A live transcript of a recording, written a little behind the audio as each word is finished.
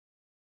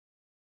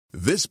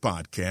This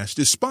podcast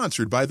is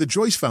sponsored by the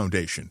Joyce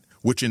Foundation,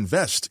 which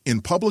invests in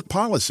public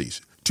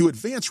policies to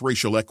advance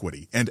racial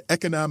equity and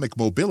economic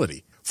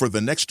mobility for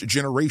the next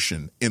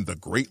generation in the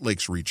Great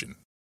Lakes region.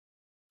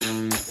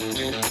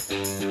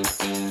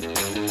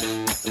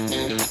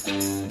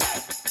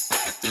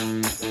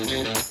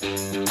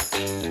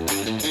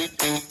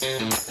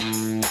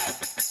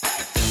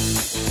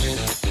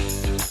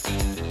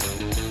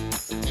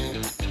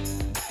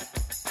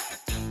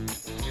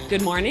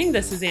 Good morning.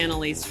 This is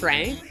Annalise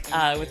Frank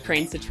with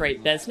Crane's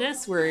Detroit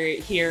Business. We're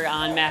here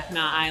on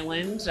Mackinac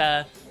Island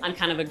on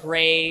kind of a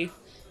gray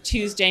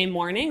Tuesday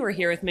morning. We're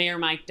here with Mayor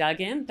Mike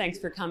Duggan. Thanks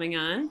for coming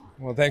on.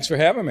 Well, thanks for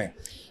having me.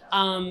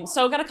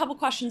 So I've got a couple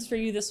questions for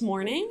you this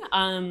morning.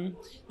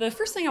 The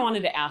first thing I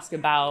wanted to ask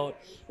about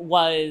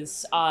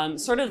was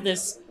sort of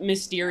this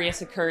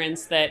mysterious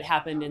occurrence that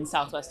happened in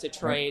Southwest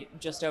Detroit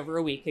just over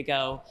a week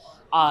ago.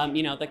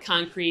 The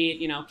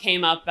concrete,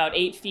 came up about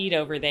 8 feet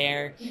over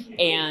there,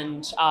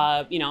 and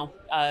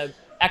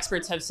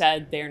experts have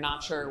said they're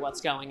not sure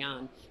what's going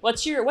on.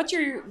 What's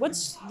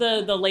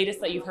the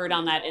latest that you've heard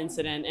on that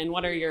incident, and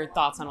what are your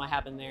thoughts on what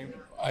happened there?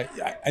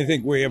 I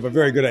think we have a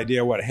very good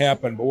idea what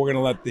happened, but we're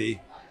going to let the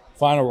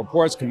final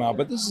reports come out.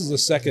 But this is the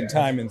second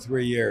time in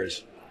 3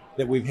 years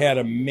that we've had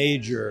a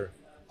major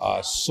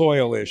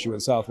soil issue in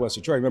Southwest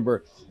Detroit.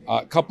 Remember,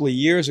 a couple of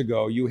years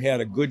ago, you had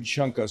a good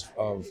chunk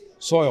of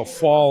soil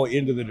fall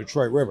into the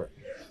Detroit River.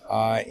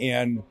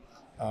 And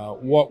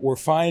what we're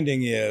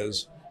finding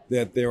is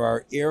that there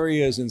are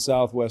areas in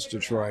Southwest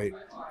Detroit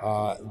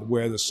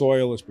where the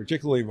soil is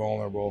particularly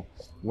vulnerable.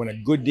 When a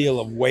good deal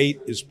of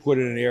weight is put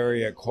in an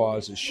area, it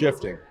causes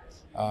shifting.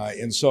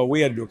 And so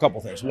we had to do a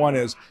couple things. One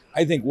is,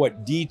 I think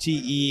what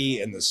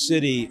DTE and the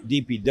city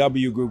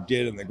DPW group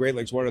did and the Great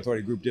Lakes Water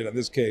Authority group did in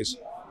this case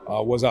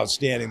was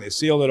outstanding. They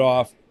sealed it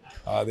off.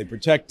 They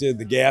protected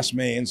the gas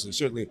mains. And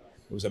certainly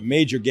there was a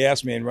major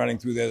gas main running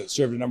through there that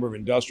served a number of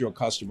industrial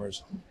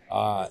customers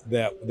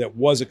that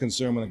was a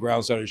concern when the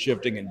ground started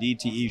shifting, and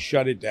DTE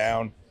shut it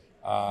down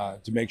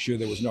to make sure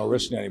there was no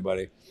risk to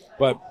anybody.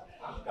 But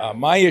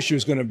my issue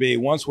is going to be,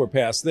 once we're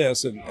past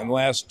this, and in the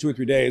last 2 or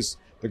 3 days,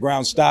 the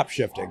ground stopped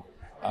shifting.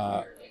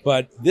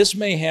 But this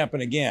may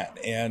happen again,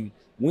 and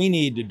we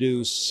need to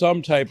do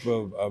some type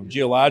of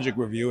geologic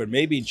review and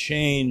maybe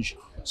change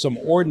some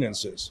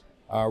ordinances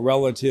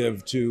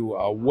relative to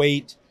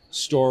weight,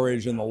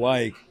 storage, and the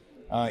like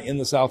in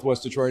the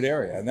Southwest Detroit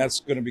area. And that's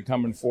going to be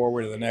coming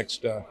forward in the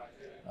next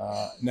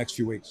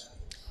few weeks.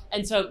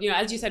 And so,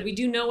 as you said, we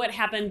do know what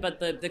happened, but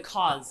the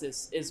cause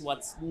is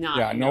what's not.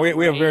 Yeah, no,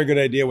 we have a very good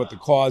idea what the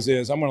cause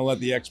is. I'm going to let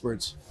the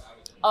experts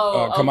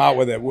come out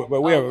with it.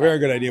 But we have a very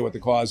good idea what the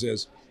cause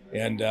is.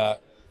 And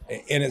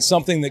it's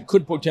something that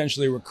could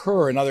potentially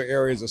recur in other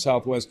areas of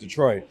Southwest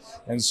Detroit.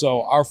 And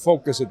so our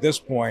focus at this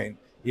point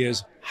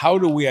is, how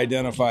do we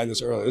identify this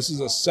early? This is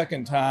the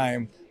second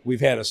time we've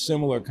had a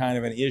similar kind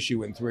of an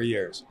issue in 3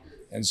 years.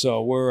 And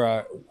so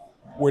we're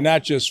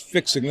not just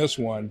fixing this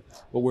one,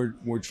 but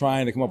we're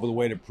trying to come up with a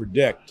way to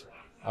predict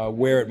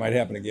where it might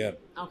happen again.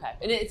 Okay.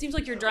 And it seems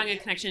like you're drawing a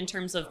connection in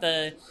terms of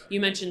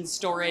you mentioned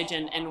storage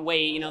and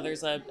weight.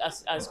 There's a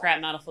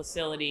scrap metal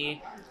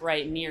facility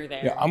right near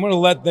there. Yeah, I'm going to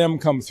let them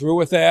come through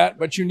with that,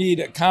 but you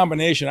need a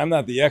combination. I'm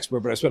not the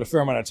expert, but I spent a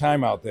fair amount of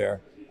time out there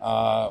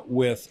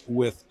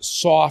with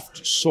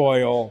soft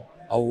soil,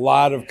 a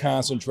lot of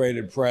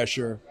concentrated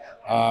pressure.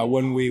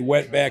 When we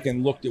went back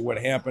and looked at what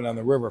happened on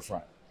the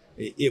riverfront,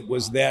 it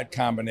was that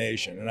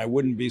combination, and I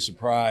wouldn't be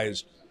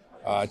surprised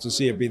to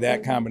see it be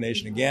that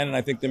combination again. And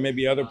I think there may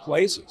be other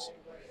places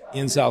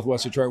in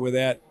Southwest Detroit where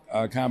that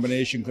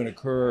combination could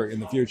occur in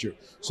the future.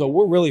 So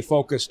we're really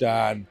focused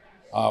on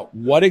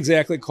what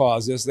exactly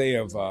caused this.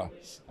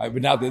 I've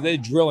been out there, they're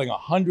drilling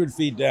 100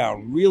 feet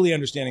down, really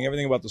understanding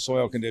everything about the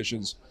soil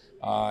conditions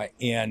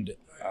and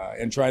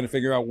trying to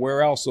figure out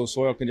where else those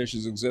soil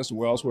conditions exist and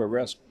where else we're at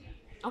risk.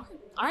 Okay.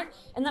 All right.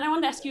 And then I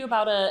wanted to ask you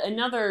about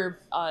another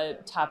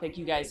topic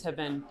you guys have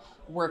been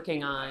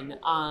working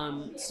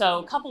on. So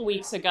a couple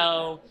weeks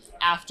ago,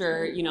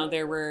 after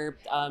there were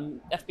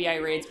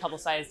FBI raids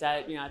publicized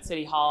at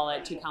City Hall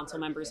at 2 council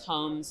members'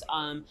 homes,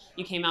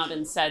 you came out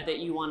and said that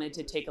you wanted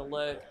to take a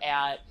look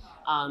at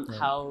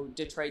how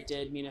Detroit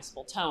did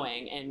municipal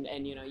towing,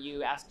 and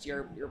you asked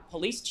your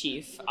police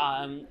chief,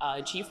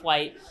 Chief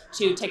White,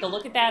 to take a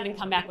look at that and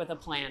come back with a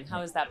plan.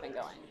 How has that been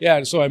going?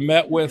 Yeah, so I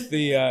met with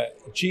the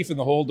chief and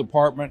the whole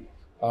department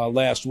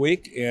last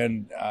week,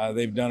 and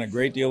they've done a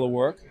great deal of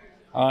work,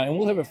 and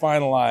we'll have it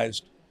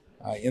finalized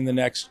in the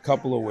next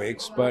couple of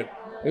weeks. But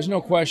there's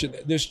no question,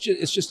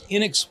 it's just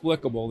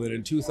inexplicable that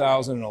in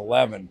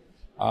 2011,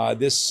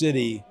 this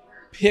city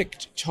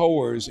picked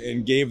towers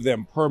and gave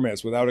them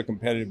permits without a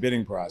competitive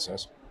bidding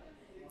process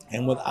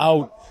and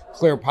without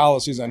clear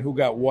policies on who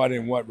got what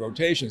in what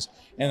rotations.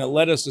 And it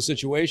led us to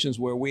situations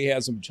where we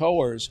had some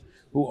towers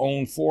who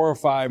owned 4 or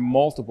 5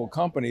 multiple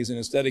companies, and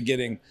instead of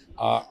getting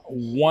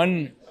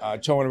one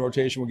tow in a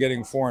rotation, we're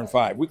getting 4 and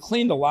 5. We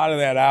cleaned a lot of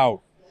that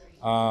out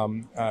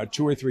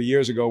 2 or 3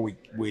 years ago.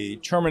 We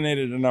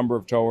terminated a number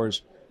of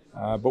towers,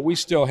 but we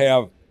still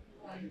have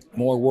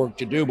more work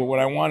to do. But what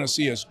I want to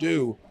see us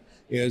do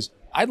is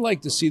I'd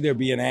like to see there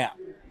be an app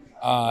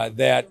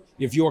that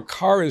if your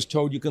car is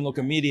towed, you can look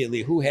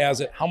immediately who has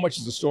it, how much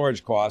does the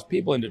storage cost.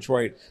 People in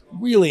Detroit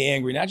really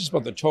angry, not just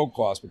about the tow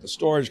cost, but the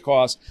storage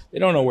costs. They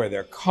don't know where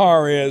their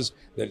car is.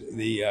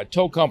 The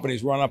tow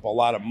companies run up a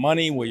lot of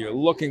money where you're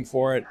looking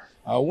for it.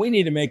 We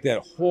need to make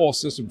that whole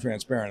system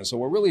transparent. So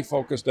we're really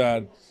focused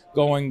on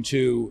going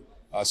to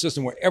a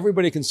system where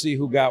everybody can see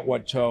who got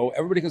what tow,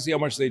 everybody can see how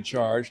much they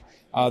charge.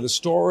 The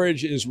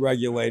storage is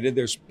regulated.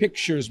 There's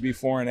pictures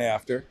before and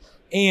after.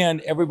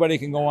 And everybody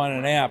can go on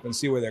an app and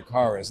see where their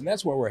car is. And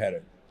that's where we're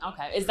headed.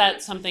 Okay. Is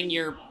that something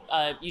you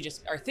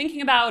just are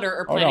thinking about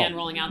or planning on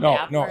rolling out the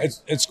app? No,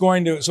 it's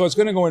going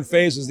to go in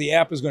phases. The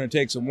app is going to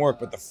take some work,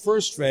 but the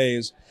first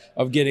phase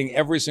of getting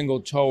every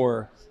single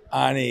tower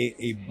on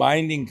a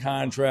binding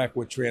contract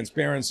with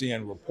transparency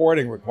and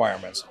reporting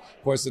requirements.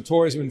 Of course, the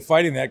towers have been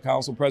fighting that.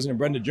 Council President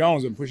Brenda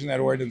Jones has been pushing that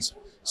ordinance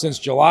since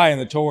July,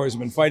 and the towers have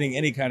been fighting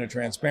any kind of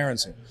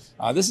transparency.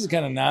 This is the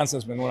kind of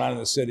nonsense that's been going on in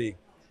the city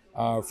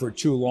for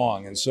too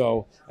long. And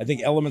so I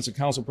think elements of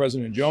Council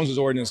President Jones's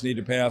ordinance need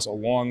to pass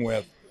along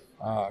with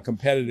a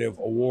competitive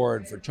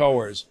award for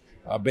towers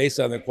based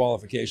on their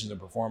qualifications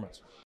and performance.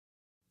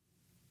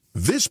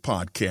 This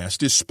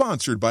podcast is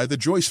sponsored by the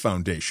Joyce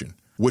Foundation,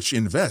 which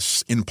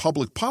invests in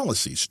public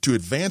policies to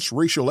advance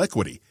racial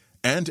equity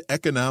and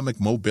economic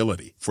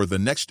mobility for the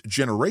next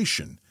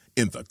generation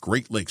in the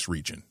Great Lakes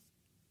region.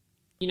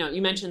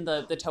 You mentioned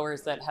the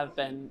towers that have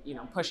been,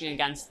 pushing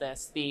against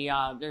this.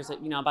 There's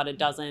about a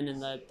dozen in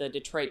the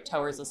Detroit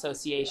Towers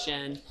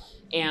Association,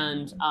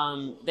 and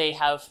they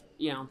have,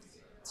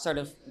 sort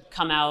of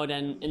come out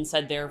and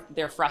said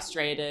they're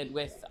frustrated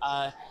with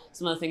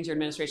some of the things your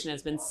administration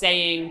has been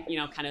saying,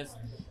 kind of,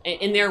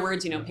 in their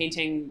words,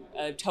 painting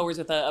towers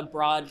with a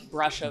broad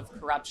brush of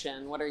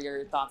corruption. What are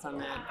your thoughts on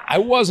that? I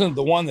wasn't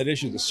the one that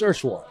issued the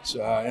search warrants,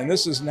 and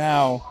this is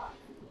now,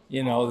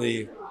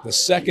 the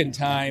second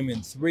time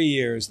in 3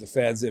 years the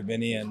feds have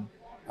been in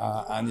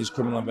on these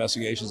criminal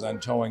investigations on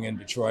towing in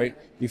Detroit.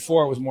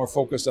 Before, it was more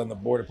focused on the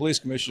Board of Police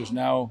Commissioners.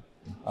 Now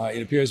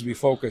it appears to be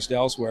focused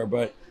elsewhere,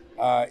 but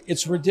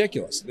it's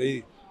ridiculous.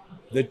 The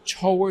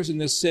towers in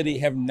this city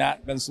have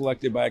not been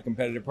selected by a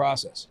competitive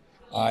process,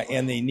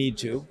 and they need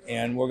to,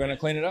 and we're going to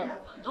clean it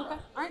up. Okay, all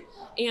right.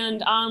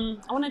 And I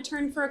want to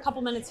turn for a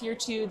couple minutes here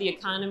to the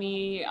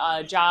economy,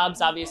 jobs,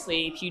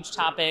 obviously, huge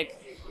topic.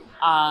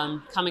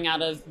 Coming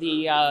out of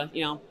the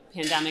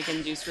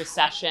pandemic-induced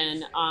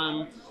recession.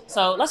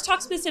 So let's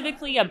talk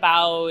specifically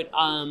about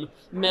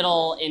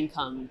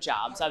middle-income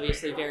jobs.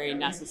 Obviously, very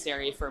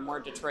necessary for more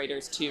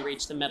Detroiters to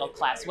reach the middle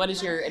class. What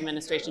is your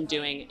administration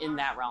doing in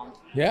that realm?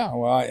 Yeah,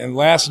 well, and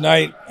last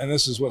night, and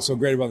this is what's so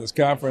great about this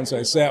conference,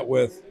 I sat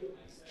with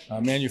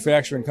a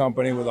manufacturing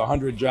company with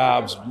 100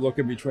 jobs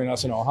looking between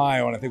us and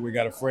Ohio, and I think we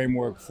got a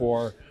framework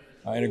for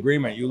an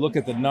agreement. You look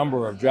at the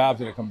number of jobs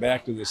that have come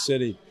back to the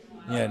city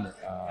in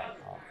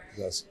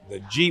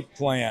the Jeep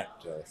plant,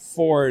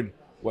 Ford,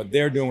 what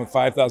they're doing with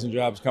 5,000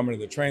 jobs coming to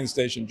the train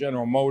station,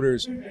 General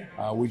Motors.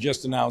 We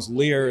just announced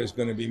Lear is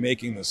going to be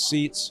making the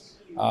seats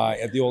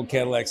at the old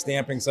Cadillac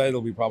stamping site.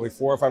 There'll be probably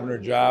 400 or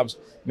 500 jobs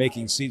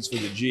making seats for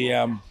the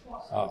GM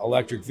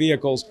electric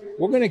vehicles.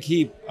 We're going to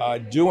keep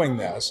doing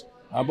this,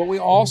 but we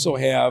also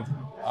have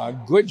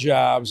good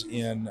jobs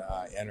in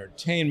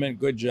entertainment,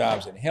 good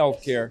jobs in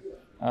healthcare.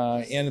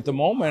 And at the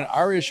moment,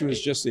 our issue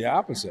is just the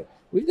opposite.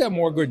 We've got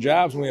more good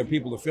jobs when we have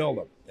people to fill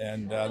them.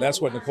 And that's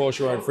what Nicole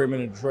Sherrod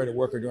Freeman and Detroit at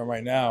Work are doing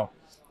right now.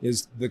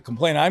 Is the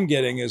complaint I'm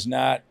getting is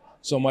not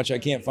so much I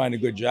can't find a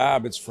good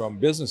job. It's from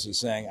businesses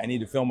saying I need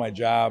to fill my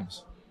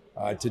jobs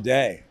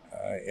today.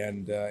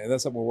 And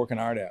that's what we're working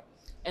hard at.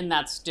 And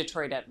that's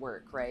Detroit at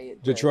Work,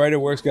 right? Detroit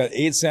at Work's got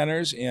 8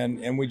 centers,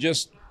 and we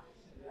just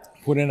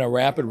put in a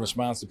rapid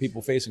response to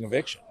people facing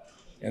eviction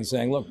and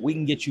saying, look, we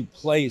can get you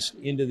placed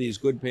into these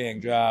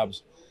good-paying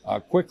jobs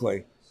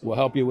quickly. We'll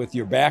help you with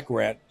your back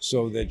rent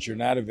so that you're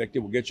not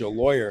evicted. We'll get you a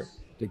lawyer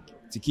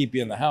to keep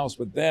you in the house,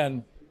 but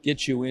then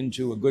get you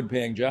into a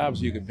good-paying job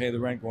so you can pay the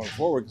rent going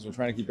forward because we're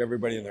trying to keep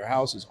everybody in their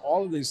houses.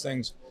 All of these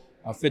things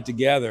fit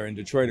together, and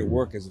Detroit at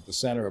Work is at the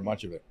center of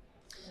much of it.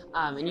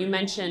 And you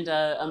mentioned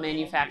a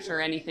manufacturer.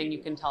 Anything you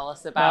can tell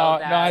us about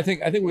that? No, I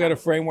think we got a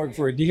framework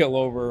for a deal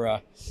over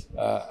a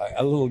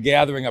little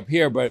gathering up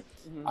here. But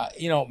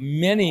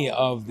many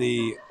of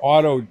the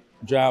auto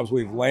jobs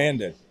we've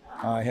landed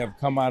have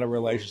come out of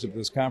relationship with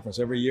this conference.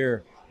 Every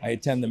year, I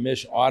attend the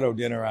Mish Auto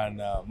Dinner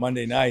on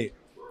Monday night,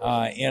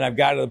 and I've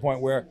got to the point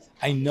where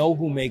I know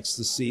who makes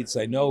the seats,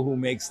 I know who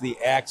makes the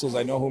axles,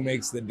 I know who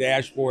makes the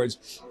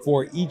dashboards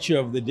for each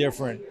of the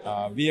different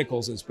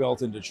vehicles that's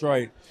built in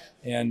Detroit.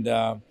 And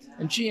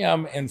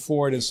GM and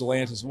Ford and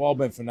Stellantis have all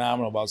been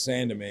phenomenal about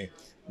saying to me,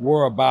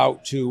 we're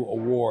about to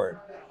award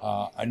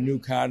a new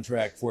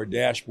contract for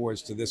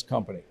dashboards to this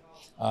company.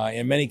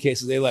 In many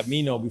cases, they let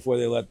me know before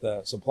they let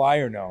the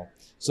supplier know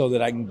so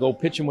that I can go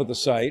pitch them with the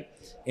site.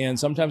 And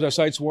sometimes our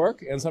sites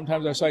work and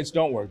sometimes our sites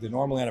don't work. They're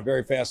normally on a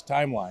very fast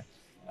timeline.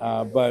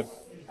 But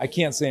I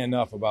can't say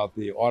enough about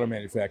the auto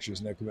manufacturers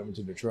and their commitment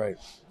to Detroit.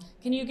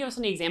 Can you give us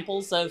any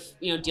examples of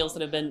deals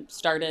that have been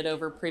started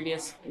over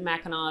previous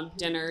Mackinac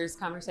dinners,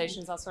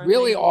 conversations, that sort of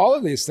Really, thing? all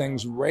of these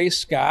things. Ray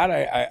Scott,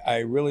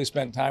 I really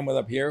spent time with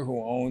up here,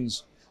 who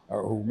owns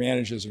or who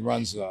manages and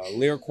runs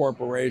Lear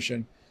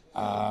Corporation.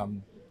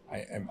 I'm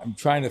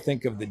trying to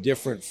think of the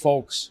different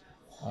folks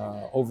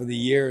over the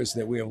years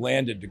that we have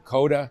landed.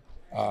 Dakota,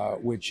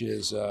 which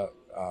is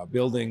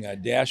building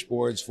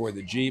dashboards for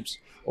the Jeeps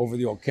over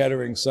the old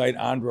Kettering site.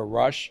 Andra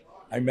Rush,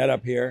 I met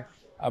up here.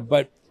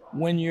 But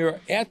when you're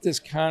at this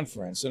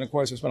conference, and of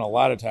course I spent a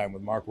lot of time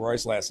with Mark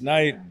Royce last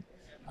night,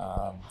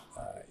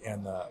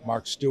 and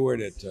Mark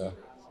Stewart at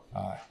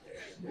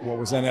what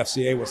was then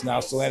FCA, what's now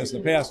Stellantis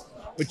in the past,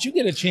 but you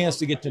get a chance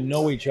to get to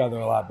know each other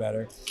a lot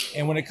better.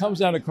 And when it comes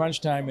down to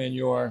crunch time and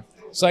your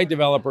site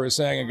developer is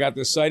saying, I got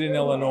this site in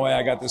Illinois,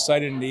 I got this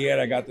site in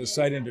Indiana, I got this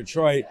site in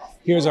Detroit,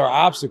 here's our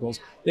obstacles,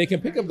 they can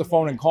pick up the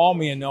phone and call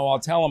me and know, I'll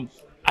tell them,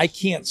 I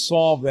can't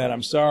solve that,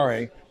 I'm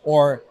sorry,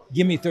 or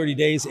give me 30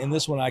 days and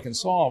this one I can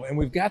solve. And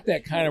we've got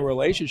that kind of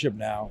relationship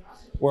now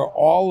where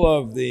all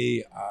of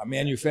the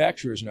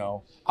manufacturers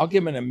know, I'll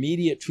give them an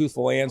immediate,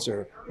 truthful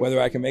answer,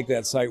 whether I can make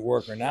that site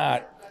work or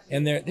not.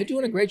 And they're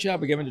doing a great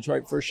job of giving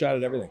Detroit first shot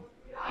at everything.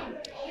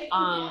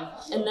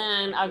 And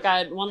then I've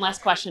got one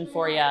last question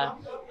for you.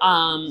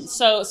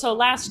 So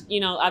last,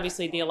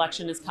 obviously the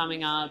election is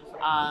coming up.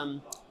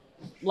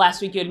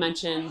 Last week you had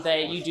mentioned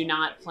that you do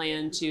not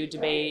plan to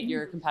debate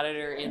your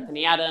competitor,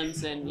 Anthony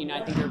Adams, and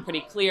I think you were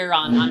pretty clear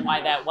on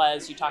why that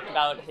was. You talked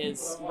about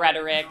his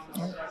rhetoric.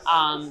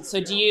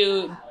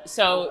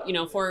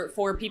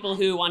 For people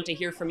who want to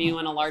hear from you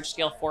in a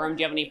large-scale forum,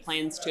 do you have any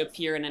plans to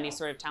appear in any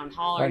sort of town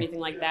hall or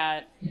anything like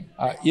that?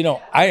 I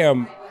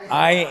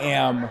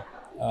am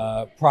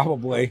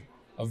probably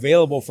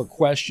available for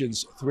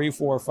questions 3,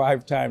 4,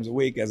 5 times a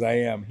week, as I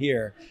am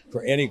here,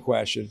 for any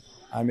question.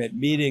 I'm at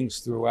meetings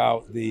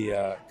throughout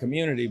the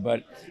community,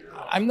 but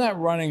I'm not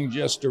running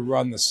just to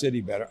run the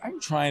city better.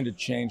 I'm trying to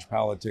change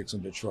politics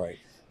in Detroit.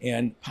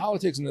 And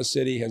politics in the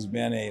city has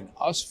been an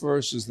us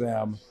versus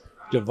them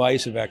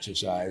divisive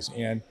exercise,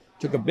 and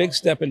took a big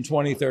step in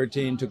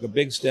 2013, took a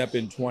big step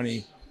in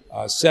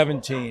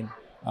 2017.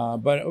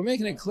 But we're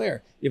making it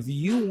clear, if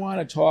you want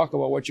to talk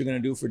about what you're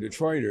going to do for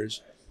Detroiters,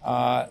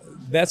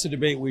 that's a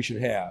debate we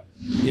should have.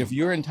 If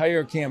your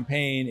entire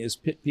campaign is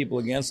pit people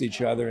against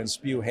each other and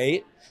spew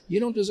hate, you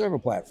don't deserve a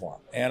platform.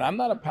 And I'm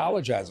not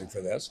apologizing for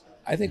this.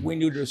 I think we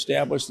need to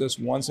establish this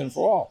once and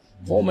for all.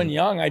 Coleman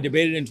Young, I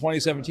debated in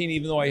 2017,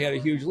 even though I had a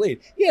huge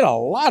lead. He had a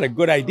lot of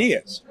good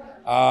ideas.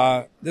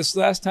 This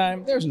last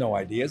time, there's no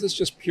ideas. It's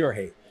just pure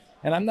hate.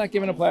 And I'm not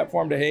giving a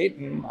platform to hate,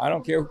 and I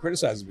don't care who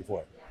criticizes me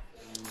for it.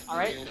 All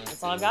right,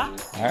 that's all I've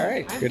got. All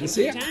right, good to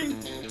see you.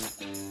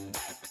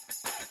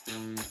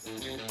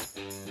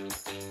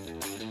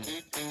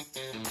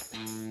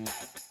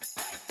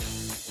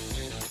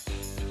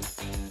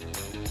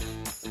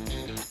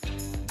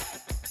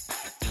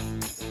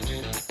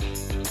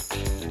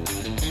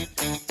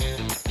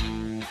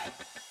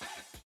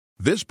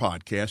 This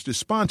podcast is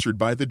sponsored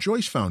by the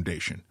Joyce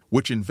Foundation,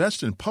 which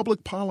invests in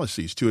public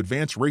policies to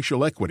advance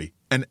racial equity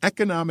and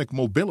economic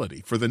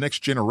mobility for the next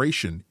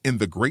generation in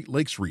the Great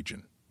Lakes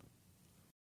region.